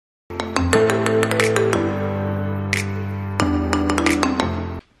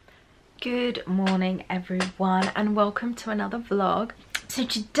Good morning everyone and welcome to another vlog. So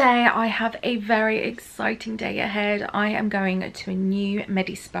today I have a very exciting day ahead. I am going to a new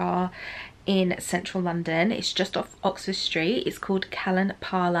Medi Spa in central London. It's just off Oxford Street. It's called Kalon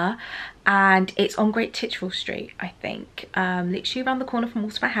Parlour and it's on Great Titchfield Street, I think. Literally around the corner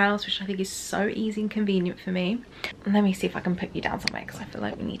from my house, which I think is so easy and convenient for me. Let me see if I can put you down somewhere because I feel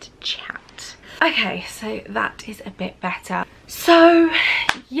like we need to chat. Okay, so that is a bit better. So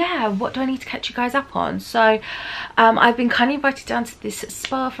yeah, what do I need to catch you guys up on? So I've been kind of invited down to this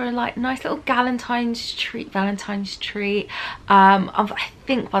spa for a like nice little Valentine's treat. I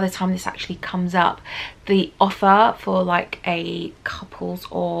think by the time this actually comes up, the offer for like a couples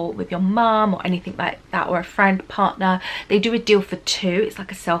or with your mum or anything like that, or a friend, partner, they do a deal for two. It's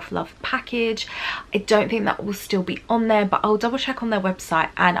like a self-love package. I don't think that will still be on there, but I'll double check on their website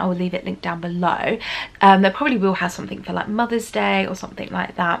and I will leave it linked down below. They probably will have something for like Mother's Day or something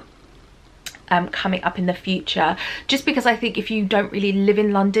like that coming up in the future, just because I think if you don't really live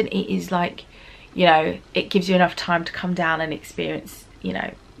in London, it is like, you know, it gives you enough time to come down and experience, you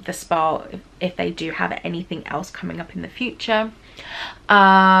know, the spa if they do have anything else coming up in the future.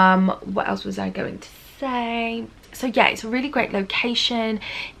 What else was I going to say? So yeah, it's a really great location.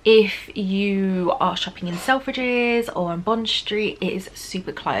 If you are shopping in Selfridges or on Bond Street, it is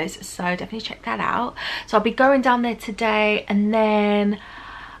super close, so definitely check that out. So I'll be going down there today, and then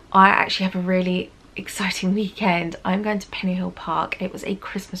I actually have a really exciting weekend. I'm going to Pennyhill Park. It was a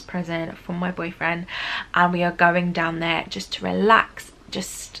Christmas present from my boyfriend and we are going down there just to relax,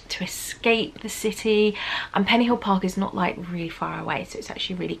 just to escape the city. And Pennyhill Park is not like really far away, so it's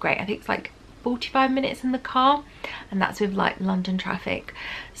actually really great. I think it's like 45 minutes in the car, and that's with like London traffic.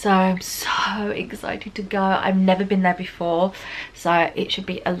 So I'm so excited to go. I've never been there before, so it should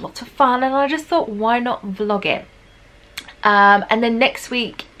be a lot of fun, and I just thought, why not vlog it? And then next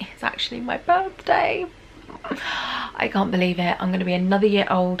week is actually my birthday. I can't believe it. I'm going to be another year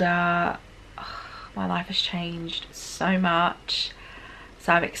older. My life has changed so much,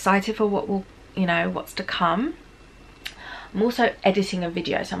 so I'm excited for what will, you know, what's to come. I'm also editing a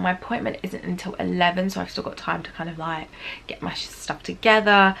video, so my appointment isn't until 11, so I've still got time to kind of like get my stuff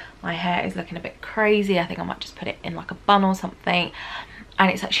together. My hair is looking a bit crazy. I think I might just put it in like a bun or something. And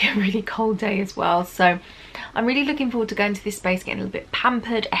it's actually a really cold day as well, so I'm really looking forward to going to this space, getting a little bit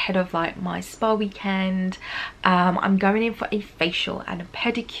pampered ahead of like my spa weekend. I'm going in for a facial and a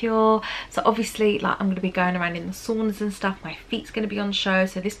pedicure, so obviously like I'm going to be going around in the saunas and stuff. My feet's going to be on show,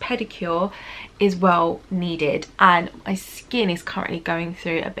 so this pedicure is well needed, and my skin is currently going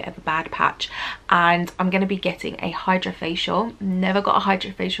through a bit of a bad patch, and I'm going to be getting a Hydrafacial. Never got a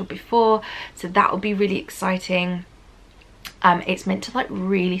Hydrafacial before, so that will be really exciting. It's meant to like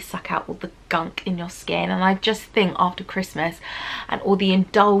really suck out all the gunk in your skin, and I just think after Christmas and all the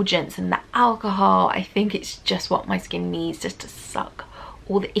indulgence and the alcohol, I think it's just what my skin needs, just to suck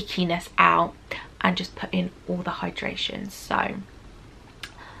all the ickiness out and just put in all the hydration. So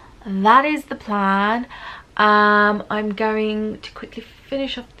that is the plan. I'm going to quickly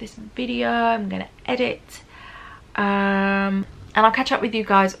finish off this video. I'm going to edit and I'll catch up with you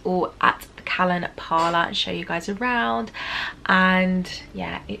guys all at Kalon Parlour and show you guys around, and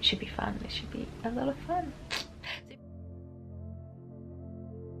yeah, it should be fun. It should be a lot of fun.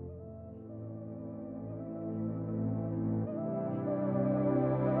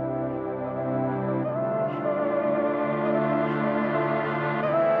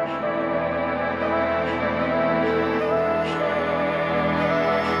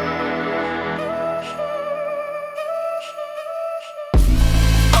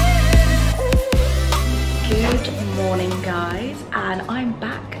 Good morning guys, and I'm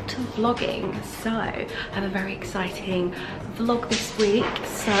back to vlogging. So I have a very exciting vlog this week.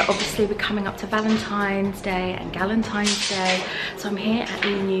 So obviously we're coming up to Valentine's Day and Galentine's Day, so I'm here at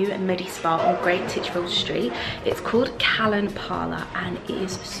the new Medi Spa on Great Titchfield Street. It's called Kalon Parlour and it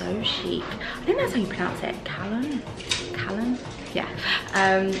is so chic. I think that's how you pronounce it. Kalon? Yeah.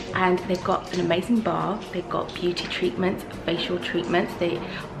 And they've got an amazing bar. They've got beauty treatments, facial treatments.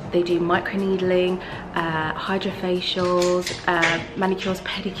 They do microneedling, hydrofacials, manicures,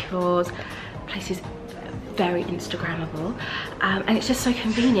 pedicures. Place is very Instagrammable, and it's just so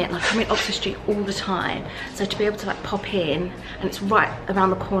convenient. Like, I'm in Oxford Street all the time, so to be able to like pop in, and it's right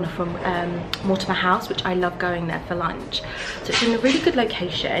around the corner from Mortimer House, which I love going there for lunch. So it's in a really good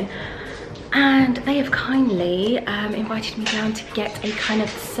location, and they have kindly invited me down to get a kind of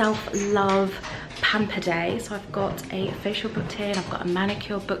self-love pamper day. So I've got a facial booked in, I've got a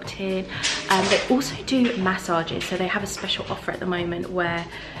manicure booked in. They also do massages, so they have a special offer at the moment where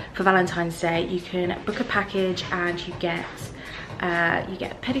for Valentine's Day you can book a package and you get You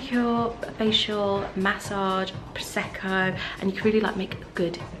get a pedicure, a facial, massage, prosecco, and you can really like make a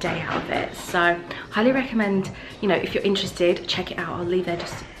good day out of it. So highly recommend, you know, if you're interested, check it out. I'll leave their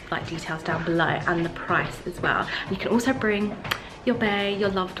just like details down below and the price as well. And you can also bring your bae, your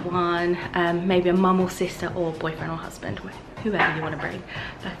loved one, maybe a mum or sister or boyfriend or husband, whoever you want to bring.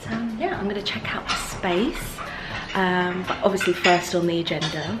 But yeah, I'm gonna check out the space. But obviously first on the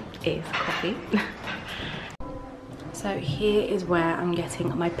agenda is coffee. So here is where I'm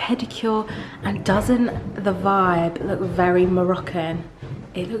getting my pedicure, and doesn't the vibe look very Moroccan?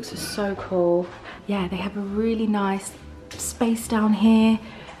 It looks so cool. Yeah, they have a really nice space down here.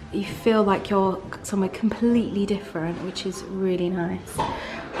 You feel like you're somewhere completely different, which is really nice.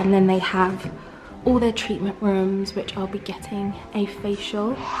 And then they have all their treatment rooms, which I'll be getting a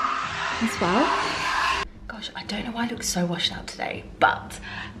facial as well. Gosh, I don't know why I look so washed out today, but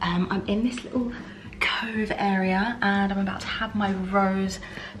I'm in this little cove area and I'm about to have my rose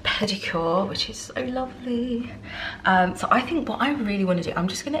pedicure, which is so lovely. So I think what I really want to do, I'm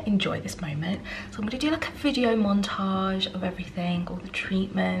just going to enjoy this moment. So I'm going to do like a video montage of everything, all the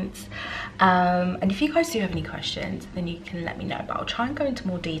treatments. And if you guys do have any questions, then you can let me know, but I'll try and go into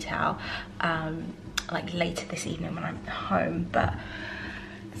more detail like later this evening when I'm home. But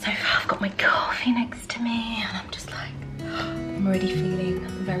so far I've got my coffee next to me and I'm just like, I'm already feeling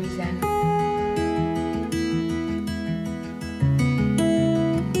very zen.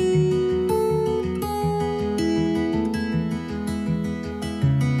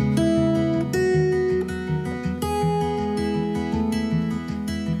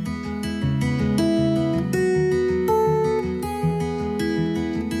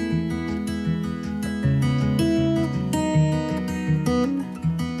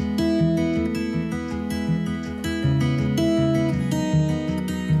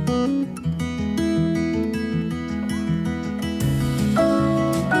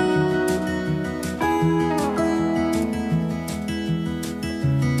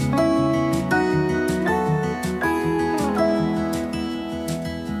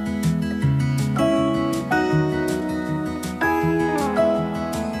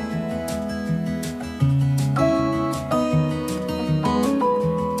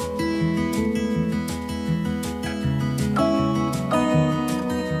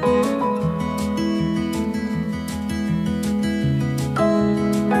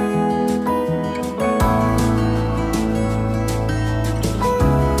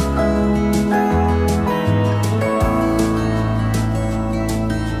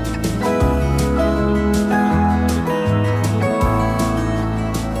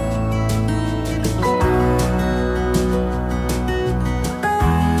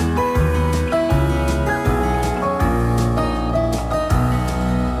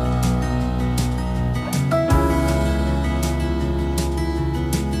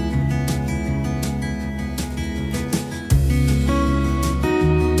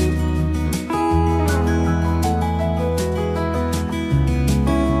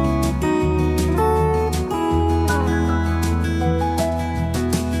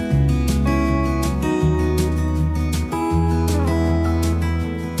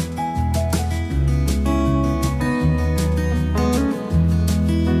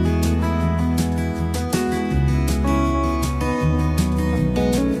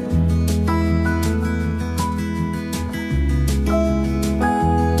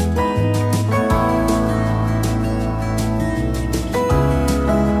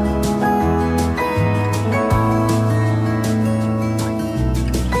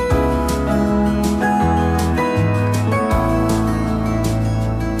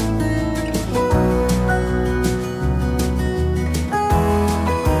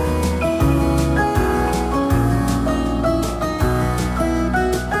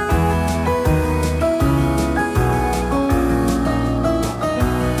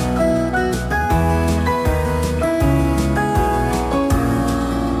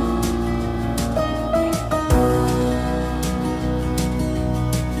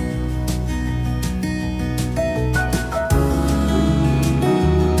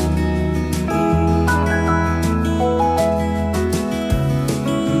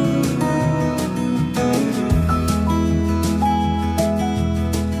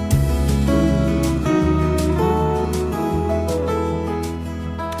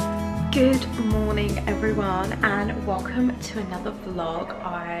 welcome to another vlog.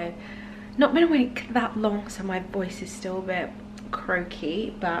 I've not been awake that long, so my voice is still a bit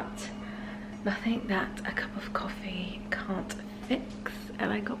croaky, but nothing that a cup of coffee can't fix.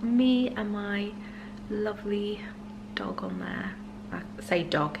 And I got me and my lovely dog on there. I say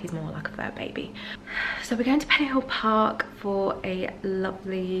dog, he's more like a fur baby. So we're going to Penny Hill Park for a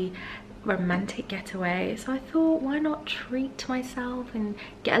lovely romantic getaway. So I thought, why not treat myself and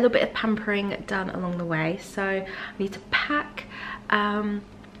get a little bit of pampering done along the way. So I need to pack.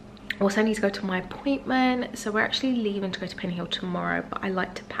 Also I need to go to my appointment. So we're actually leaving to go to Penny Hill tomorrow, but I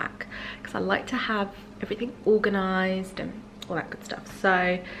like to pack because I like to have everything organized and all that good stuff.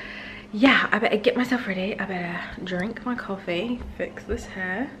 So yeah, I better get myself ready. I better drink my coffee, fix this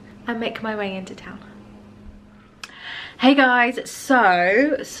hair, and make my way into town. Hey guys,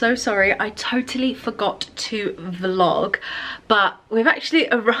 so sorry, I totally forgot to vlog, but we've actually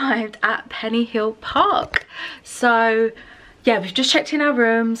arrived at Penny Hill Park. So yeah, we've just checked in our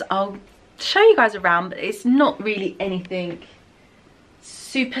rooms. I'll show you guys around, but it's not really anything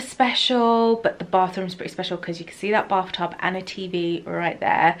super special, but the bathroom's pretty special because you can see that bathtub and a TV right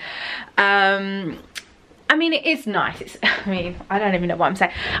there. I mean, it is nice. I mean, I don't even know what I'm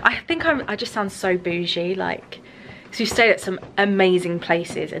saying. I think I just sound so bougie, like, because we stayed at some amazing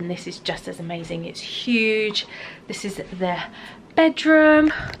places and this is just as amazing. It's huge. This is the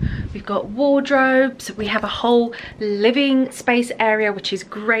bedroom. We've got wardrobes. We have a whole living space area, which is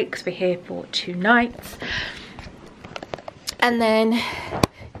great because we're here for 2 nights. And then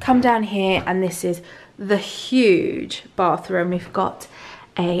come down here and this is the huge bathroom. We've got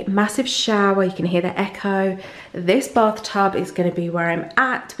a massive shower. You can hear the echo. This bathtub is going to be where I'm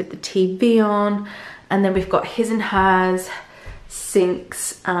at with the TV on. And then we've got his and hers,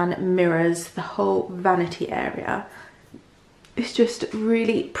 sinks and mirrors, the whole vanity area. It's just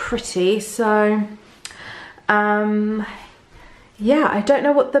really pretty. So yeah, I don't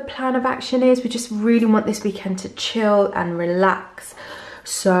know what the plan of action is. We just really want this weekend to chill and relax.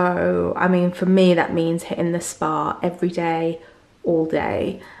 So I mean, for me that means hitting the spa every day, all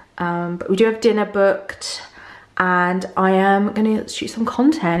day. But we do have dinner booked and I am gonna shoot some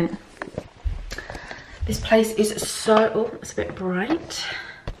content. This place is so, oh, it's a bit bright.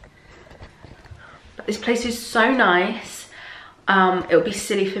 But this place is so nice. It would be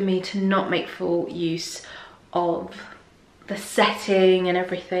silly for me to not make full use of the setting and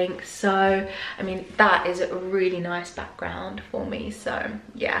everything. So, I mean, that is a really nice background for me. So,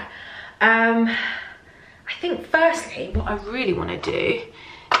 yeah. I think firstly, what I really want to do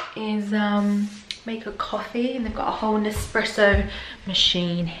is make a coffee. And they've got a whole Nespresso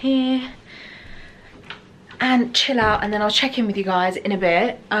machine here. And chill out, and then I'll check in with you guys in a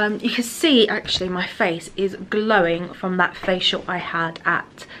bit. You can see actually my face is glowing from that facial I had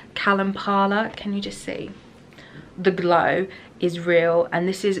at Kalon Parlour. Can you just see? The glow is real and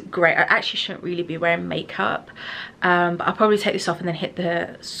this is great. I actually shouldn't really be wearing makeup, but I'll probably take this off and then hit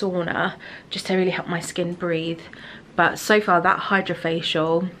the sauna just to really help my skin breathe. But so far that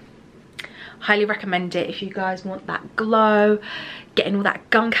Hydrafacial, highly recommend it if you guys want that glow, getting all that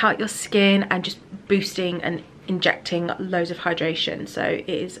gunk out your skin and just boosting and injecting loads of hydration. So it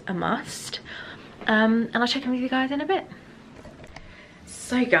is a must. And I'll check in with you guys in a bit.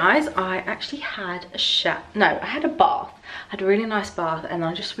 So guys, I actually had I had a bath. I had a really nice bath and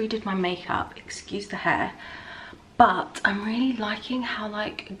I just redid my makeup, excuse the hair. But I'm really liking how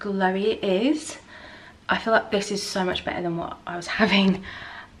like glowy it is. I feel like this is so much better than what I was having,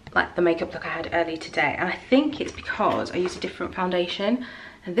 like the makeup look I had earlier today. And I think it's because I used a different foundation.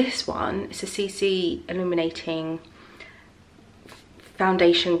 And this one is a CC Illuminating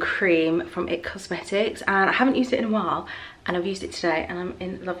Foundation Cream from IT Cosmetics. And I haven't used it in a while. And I've used it today and I'm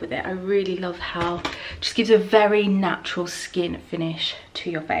in love with it. I really love how it just gives a very natural skin finish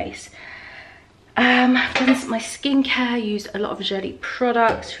to your face. I've done my skincare, used a lot of jelly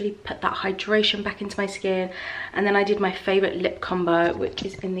products to really put that hydration back into my skin. And then I did my favourite lip combo, which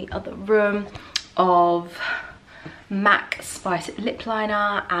is in the other room, of MAC Spice Lip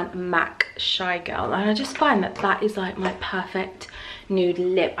Liner and MAC Shy Girl. And I just find that that is like my perfect nude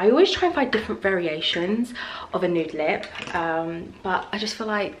lip. I always try and find different variations of a nude lip, but I just feel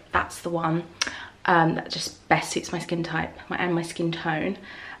like that's the one that just best suits my skin type and my skin tone.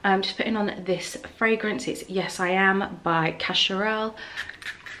 Just putting on this fragrance. It's Yes I Am by Cacharel.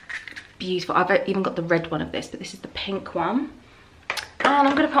 Beautiful. I've even got the red one of this, but this is the pink one. And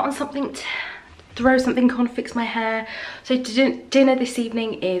I'm going to put on something to throw something on, fix my hair. So dinner this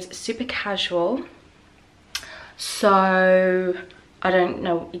evening is super casual. So I don't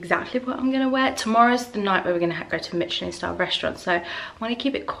know exactly what I'm going to wear. Tomorrow's the night where we're going to go to Michelin star restaurant. So I want to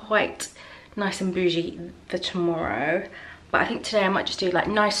keep it quite nice and bougie for tomorrow. But I think today I might just do like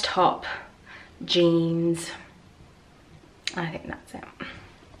nice top, jeans. I think that's it.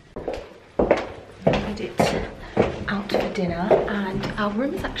 Made it out for dinner and our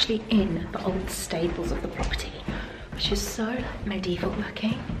room is actually in the old stables of the property, which is so medieval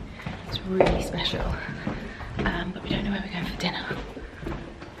looking. It's really special. But we don't know where we're going for dinner.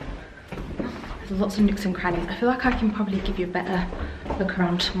 There's lots of nooks and crannies. I feel like I can probably give you a better look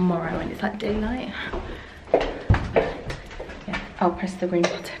around tomorrow when it's like daylight. Yeah, I'll press the green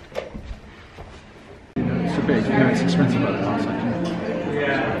button. It's a bit, it's expensive at the last second.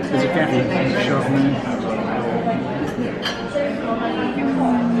 There's a gap sharpening.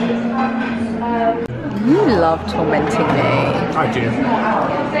 You love tormenting me. I do. Look at that.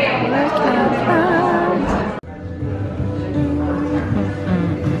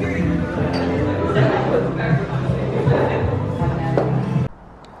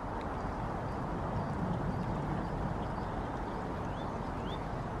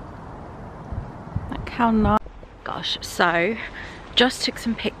 Like how nice. Gosh, so just took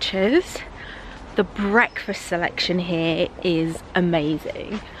some pictures. The breakfast selection here is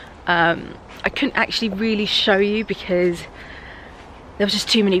amazing. I couldn't actually really show you because there was just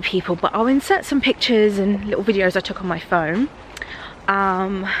too many people, but I'll insert some pictures and little videos I took on my phone.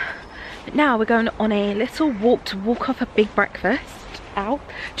 But now we're going on a little walk to walk off a big breakfast out.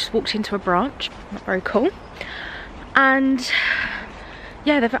 Just walked into a branch, not very cool. And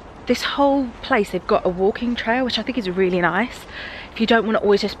yeah, this whole place, they've got a walking trail, which I think is really nice. If you don't want to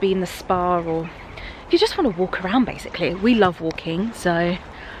always just be in the spa, or if you just want to walk around basically. We love walking, so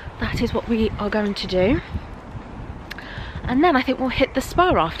that is what we are going to do. And then I think we'll hit the spa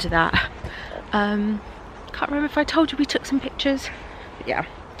after that. Can't remember if I told you we took some pictures. But yeah,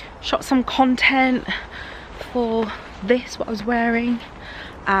 shot some content for this, what I was wearing.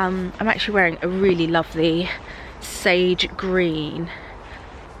 I'm actually wearing a really lovely sage green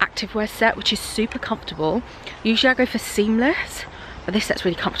activewear set, which is super comfortable. Usually I go for seamless, but this set's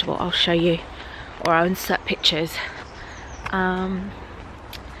really comfortable. I'll show you, or I'll insert pictures.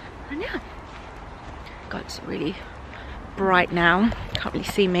 And yeah, God, it's really bright now. Can't really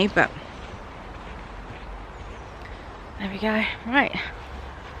see me, but there we go. Right,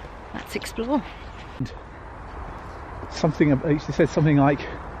 let's explore. Something, she said something like,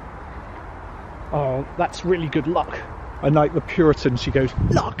 oh, that's really good luck. And like the Puritan, she goes,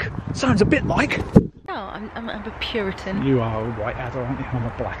 luck? Sounds a bit like. No, I'm a Puritan. You are a white adder, aren't you? I'm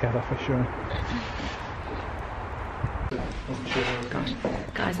a black adder for sure. Gosh,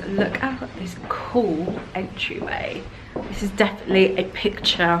 guys, look at this cool entryway. This is definitely a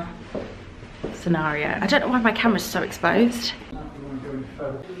picture scenario. I don't know why my camera's so exposed.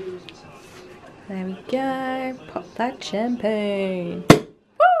 There we go. Pop that champagne.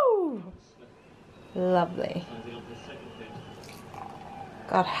 Woo! Lovely.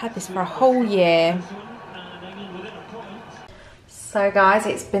 God, I had this for a whole year. So guys,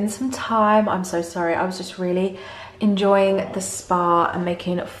 it's been some time. I'm so sorry. I was just really enjoying the spa and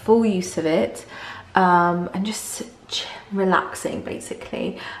making full use of it, and just relaxing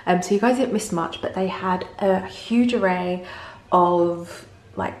basically. So you guys didn't miss much, but they had a huge array of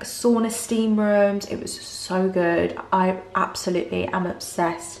like sauna steam rooms. It was so good. I absolutely am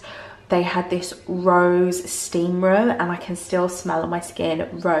obsessed. They had this rose steam room, and I can still smell on my skin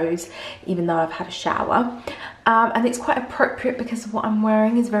rose even though I've had a shower. And it's quite appropriate because what I'm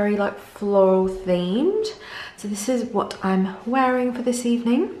wearing is very like floral themed. So this is what I'm wearing for this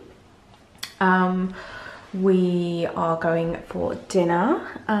evening. We are going for dinner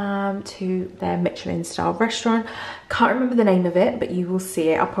to their Michelin star restaurant. Can't remember the name of it, but you will see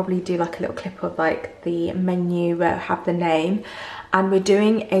it. I'll probably do like a little clip of like the menu where I have the name. And we're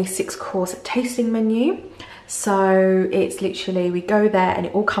doing a 6-course tasting menu. So it's literally, we go there and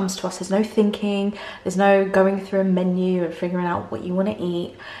it all comes to us. There's no thinking, there's no going through a menu and figuring out what you want to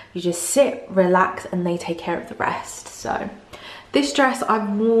eat. You just sit, relax, and they take care of the rest. So this dress I've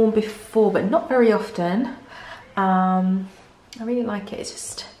worn before, but not very often. I really like it.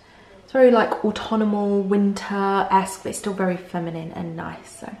 It's very like autumnal, winter-esque, but it's still very feminine and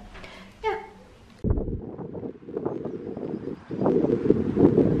nice. So yeah.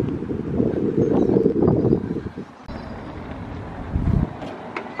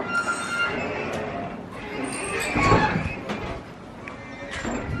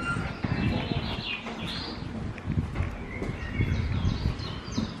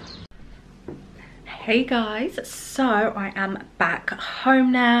 Hey guys, so I am back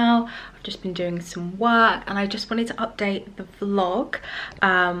home now. I've just been doing some work and I just wanted to update the vlog.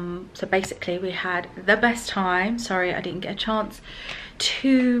 So basically we had the best time. Sorry I didn't get a chance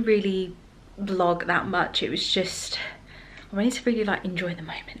to really vlog that much. It was just, I wanted to really like enjoy the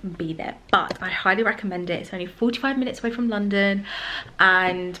moment and be there, but I highly recommend it. It's only 45 minutes away from London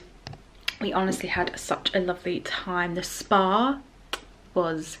and we honestly had such a lovely time. The spa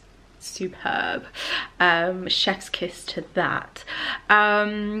was superb. Chef's kiss to that.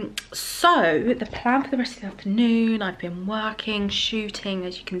 So the plan for the rest of the afternoon, I've been working, shooting,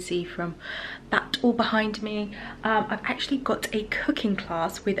 as you can see from that all behind me. I've actually got a cooking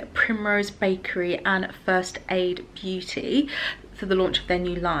class with Primrose Bakery and First Aid Beauty for the launch of their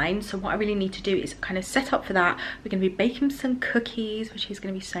new line. So what I really need to do is kind of set up for that. We're going to be baking some cookies, which is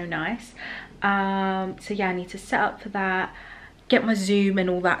going to be so nice. So yeah, I need to set up for that, get my Zoom and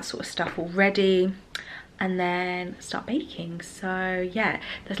all that sort of stuff all ready, and then start baking. So yeah,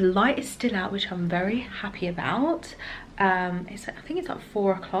 the light is still out, which I'm very happy about. I think it's like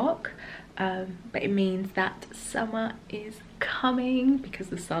 4 o'clock, but it means that summer is coming because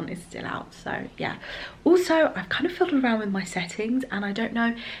the sun is still out. So yeah, also I've kind of fiddled around with my settings, and I don't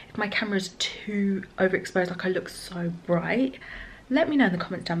know if my camera's too overexposed, like I look so bright. Let me know in the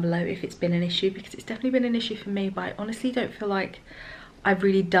comments down below if it's been an issue, because it's definitely been an issue for me, but I honestly don't feel like I've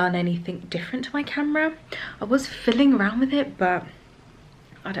really done anything different to my camera. I was fiddling around with it, but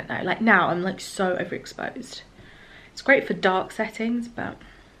I don't know, like now I'm like so overexposed. It's great for dark settings, but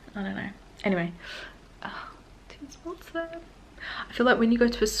I don't know. Anyway, too spots there. I feel like when you go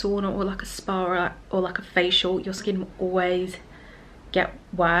to a sauna or like a spa or like a facial, your skin will always get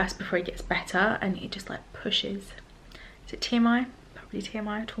worse before it gets better, and it just like pushes. Is it TMI? Probably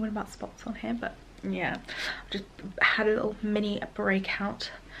TMI, talking about spots on here, but yeah, I've just had a little mini breakout.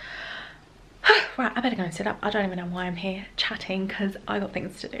 Right, I better go and sit up. I don't even know why I'm here chatting, because I got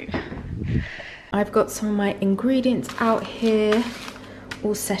things to do. I've got some of my ingredients out here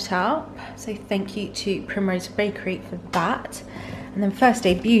all set up, so thank you to Primrose Bakery for that. And then First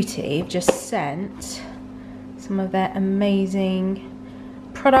Aid Beauty have just sent some of their amazing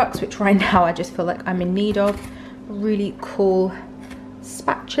products, which right now I just feel like I'm in need of. A really cool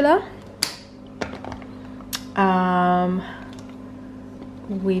spatula.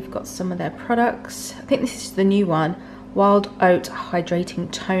 We've got some of their products. I think this is the new one, Wild Oat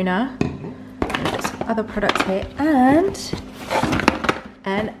Hydrating Toner. There's some other products here, and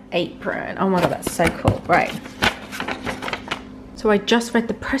an apron. Oh my god, that's so cool. Right, so I just read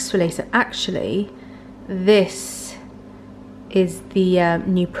the press release, and actually this is the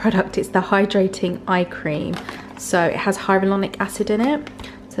new product. It's the hydrating eye cream, so it has hyaluronic acid in it,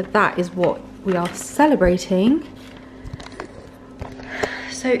 so that is what we are celebrating.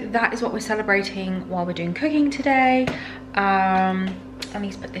 So that is what we're celebrating while we're doing cooking today. I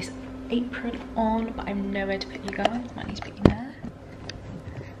need to put this apron on, but I have nowhere to put you guys. Might need to put you there.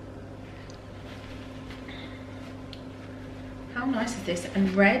 How nice is this?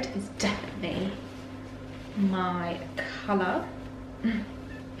 And red is definitely my colour.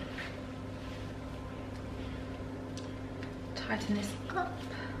 Tighten this up.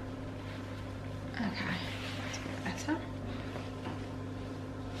 Okay, that's a bit better.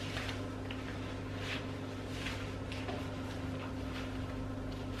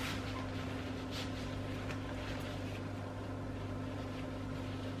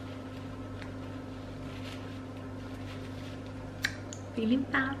 Feeling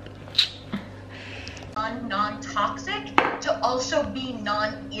fab. Non-toxic to also be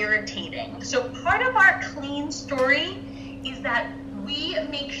non-irritating. So part of our clean story is that we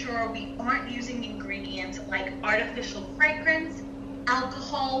make sure we aren't using ingredients like artificial fragrance,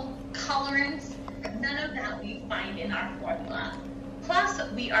 alcohol, colorants. None of that we find in our formula. Plus,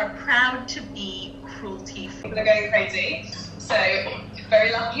 we are proud to be cruelty-free. People are going crazy, so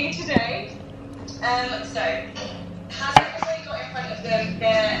very lucky today. So has everybody got in front of them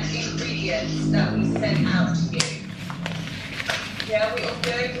their ingredients that we sent out to you? Yeah, we all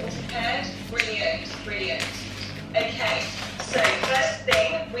good, all prepared? Brilliant, brilliant. Okay, so first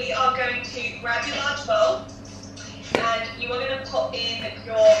thing, we are going to grab your large bowl, and you are going to pop in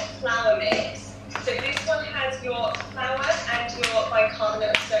your flour mix. So this one has your flour and your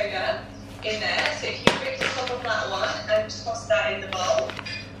bicarbonate of soda in there. So if you rip the top of that one and toss that in the bowl.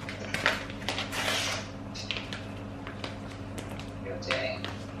 Doing.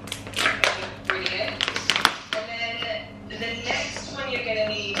 Okay, brilliant. And then the next one you're going to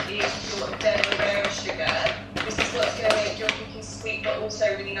need is your demerara sugar. This is what's going to make your cookies sweet but also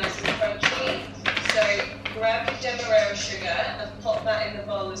really nice and crunchy. So grab your demerara sugar and pop that in the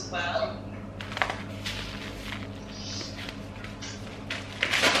bowl as well.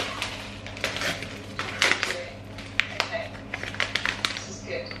 Okay, this is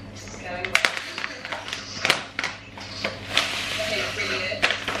good. This is going well. Okay, brilliant.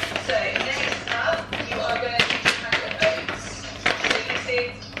 So next up, you are going to use a packet of oats. So this is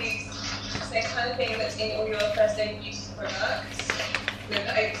the same kind of thing that's in all your First Aid Beauty products. We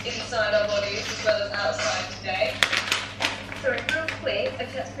have oats inside our bodies as well as outside today. Sorry, real quick, I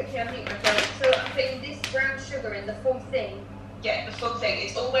just quickly unmute myself. So I'm putting this brown sugar in the full thing. Yeah, the full thing.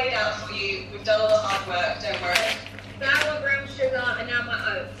 It's all weighed out for you. We've done all the hard work, don't worry. Flour, brown sugar, and now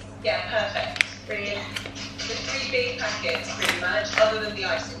my oats. Yeah, perfect. Brilliant. The 3 big packets, pretty much, other than the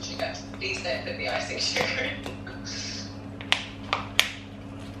icing sugar. Please don't put the icing sugar in.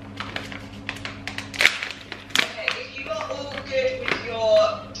 Okay, if you are all good with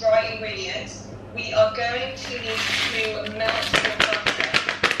your dry ingredients, we are going to need to melt your butter.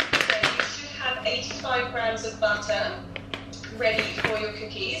 So you should have 85 grams of butter ready for your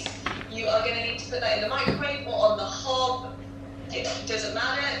cookies. You are going to need to put that in the microwave or on the hob. It doesn't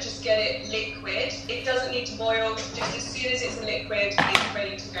matter, just get it liquid. It doesn't need to boil, just as soon as it's a liquid, it's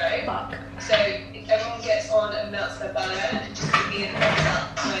ready to go. So if everyone gets on and melts their butter, and just give me a thumbs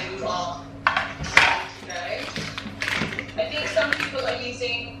up when you are ready to go. I think some people are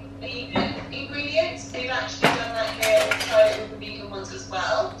using vegan ingredients. We've actually done that here. We've tried it with the vegan ones as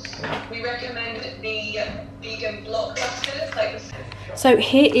well. We recommend the vegan block butters. So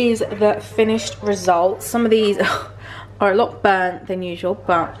here is the finished result. Some of these are a lot burnt than usual,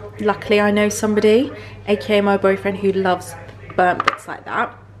 but luckily I know somebody, aka my boyfriend, who loves burnt bits like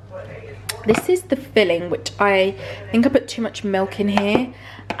that. This is the filling, which I think I put too much milk in here,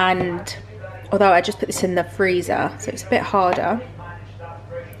 and although I just put this in the freezer, so it's a bit harder.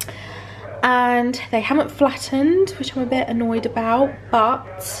 And they haven't flattened, which I'm a bit annoyed about,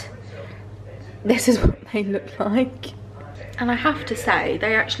 but this is what they look like. And I have to say,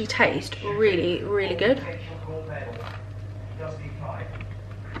 they actually taste really, really good.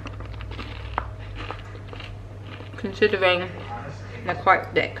 Considering they're quite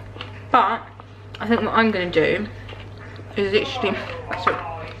thick. But I think what I'm going to do is literally, that's a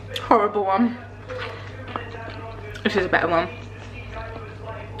horrible one. This is a better one.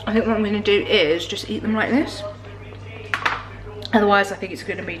 I think what I'm going to do is just eat them like this. Otherwise I think it's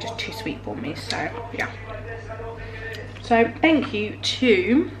going to be just too sweet for me, so yeah. So thank you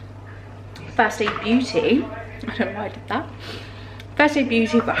to First Aid Beauty, I don't know why I did that, First Aid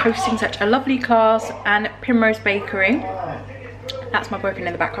Beauty for hosting such a lovely class, and Primrose Bakery. That's my boyfriend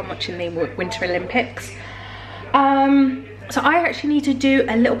in the background watching the Winter Olympics. So I actually need to do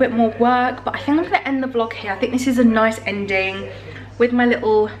a little bit more work, but I think I'm going to end the vlog here. I think this is a nice ending with my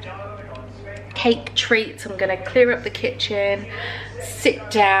little cake treats. I'm going to clear up the kitchen,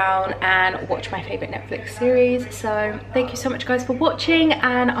 sit down and watch my favourite Netflix series. So thank you so much guys for watching,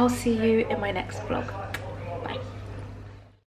 and I'll see you in my next vlog.